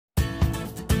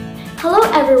Hello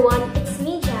everyone, it's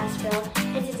me Jasper,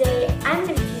 and today I'm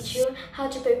going to teach you how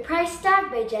to play Price Tag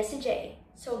by Jessie J.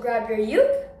 So grab your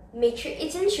uke, make sure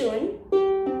it's in tune,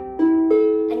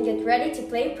 and get ready to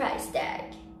play Price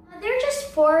Tag. There are just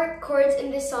 4 chords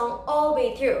in this song all the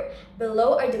way through.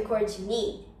 Below are the chords you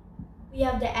need. We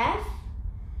have the F,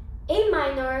 A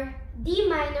minor, D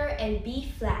minor, and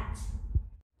B flat.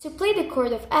 To play the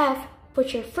chord of F,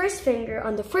 put your first finger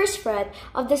on the first fret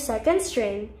of the 2nd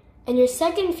string and your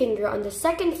second finger on the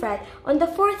 2nd fret on the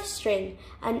 4th string.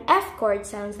 An F chord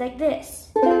sounds like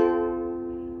this.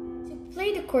 To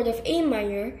play the chord of A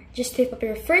minor, just flip up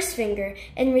your first finger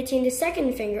and retain the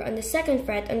 2nd finger on the 2nd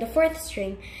fret on the 4th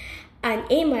string. An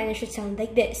A minor should sound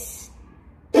like this.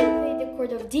 To play the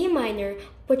chord of D minor,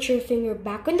 put your finger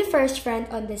back on the 1st fret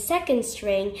on the 2nd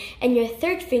string and your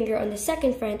 3rd finger on the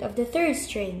 2nd fret of the 3rd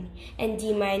string. And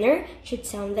D minor should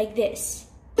sound like this.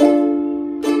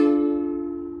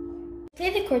 To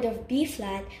play the chord of B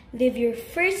flat, leave your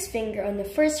first finger on the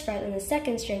 1st fret on the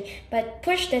 2nd string, but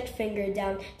push that finger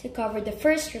down to cover the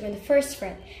 1st string on the 1st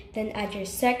fret. Then add your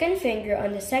 2nd finger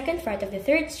on the 2nd fret of the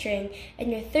 3rd string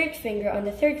and your 3rd finger on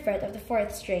the 3rd fret of the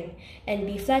 4th string. And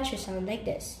B flat should sound like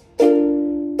this. Now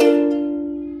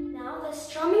the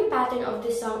strumming pattern of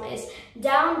this song is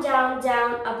down, down,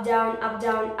 down, up, down, up,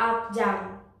 down, up,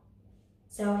 down.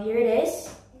 So here it is.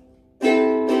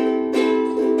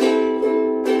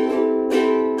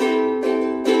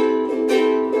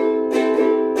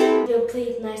 Play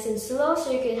it nice and slow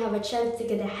so you can have a chance to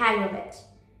get the hang of it.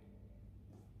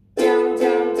 Down,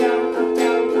 down, down, up,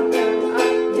 down, up, down,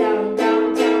 up, down, down,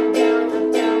 down, down,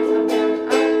 up, down, up, down,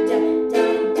 up, down, down,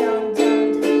 down, down,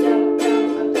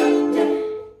 down,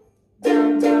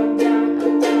 down, down, up, down,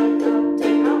 down,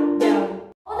 down, up,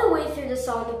 down. All the way through the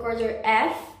song, the chords are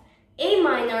F, A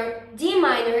minor, D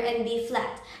minor, and B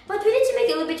flat. But we need to make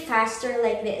it a little bit faster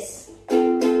like this.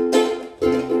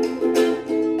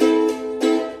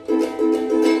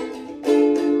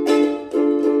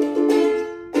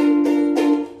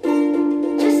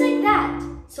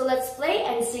 So let's play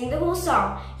and sing the whole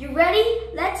song. You ready?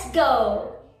 Let's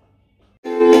go!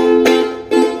 Seems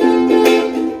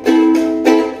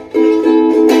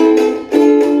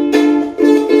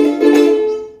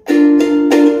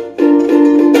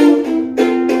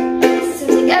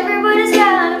like everybody's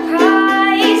got a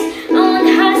prize on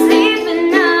how to sleep at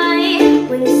night.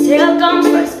 When the sale comes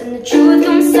first and the truth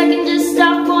comes second, just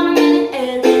stop for a minute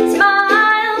and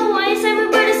smile. Why is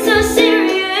everybody so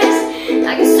serious?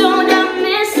 Like it's so down.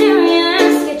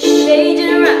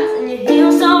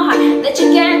 That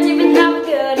you can't even have a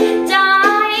good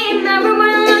time.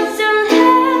 Everybody looks to the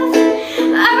left,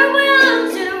 everybody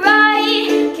looks to the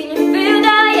right. Can you feel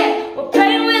that? Yeah, we're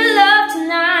playing with love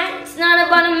tonight. It's not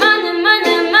about the money,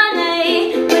 money,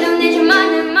 money. We don't need your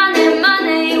money, money,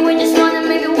 money. We just wanna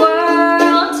make the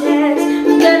world dance.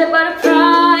 Forget about a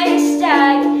price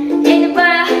tag. Ain't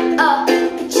about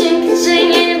ka-ching,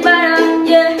 ka-ching. Ain't about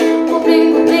yeah. We're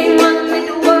big, wanna make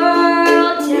the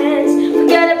world dance.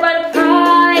 Forget about a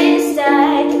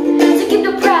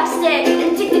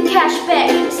cashback.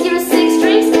 Just give us 6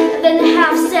 drinks and then a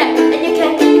half step, and you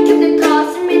keep the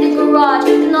cars and me the garage,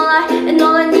 and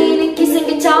all I need is keys and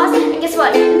guitars. And guess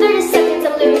what? In 30 seconds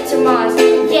I'm leaving to Mars.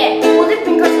 Yeah, all the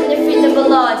pink cars and the free the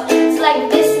ballads. It's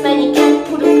like this, man, you can't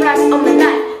put a price on my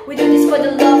life. We do this for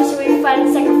the love, so we fight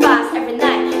and sacrifice every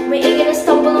night. We ain't gonna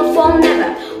stumble and fall,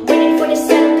 never. Waiting for the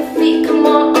sound of the feet. Come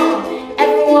on,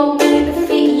 everyone move the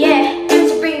feet, yeah.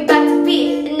 So bring it back to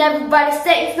beat, and everybody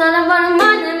say it's not about the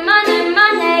money, money,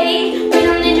 money. We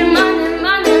don't need your money,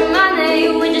 money, money.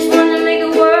 We just wanna make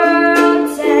the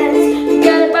world dance.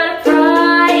 Forget about a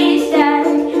price tag.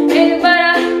 Ain't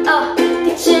about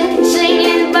ka-ching, ka-ching.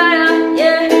 Ain't about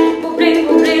yeah. Boobly,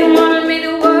 wanna make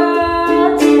the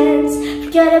world dance.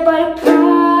 Forget about a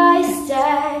price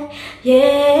tag,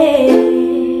 yeah.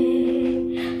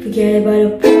 Forget about a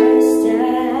price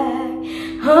tag.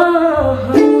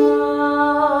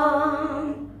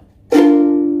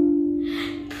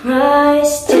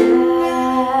 Price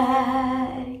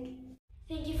tag.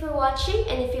 Thank you for watching,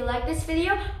 and if you like this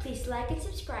video, please like and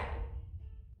subscribe.